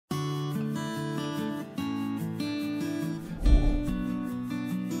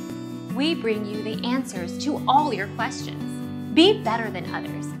we bring you the answers to all your questions. Be better than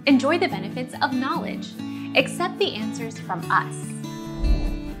others. Enjoy the benefits of knowledge. Accept the answers from us.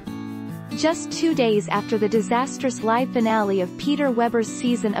 Just 2 days after the disastrous live finale of Peter Weber's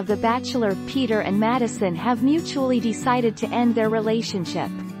season of The Bachelor, Peter and Madison have mutually decided to end their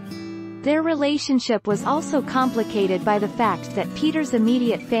relationship. Their relationship was also complicated by the fact that Peter's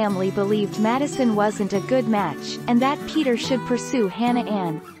immediate family believed Madison wasn't a good match, and that Peter should pursue Hannah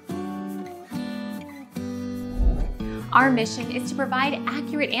Ann. Our mission is to provide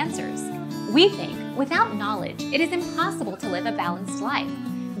accurate answers. We think, without knowledge, it is impossible to live a balanced life.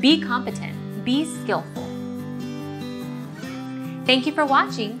 Be competent. Be skillful. Thank you for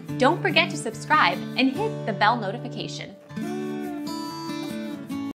watching. Don't forget to subscribe and hit the bell notification.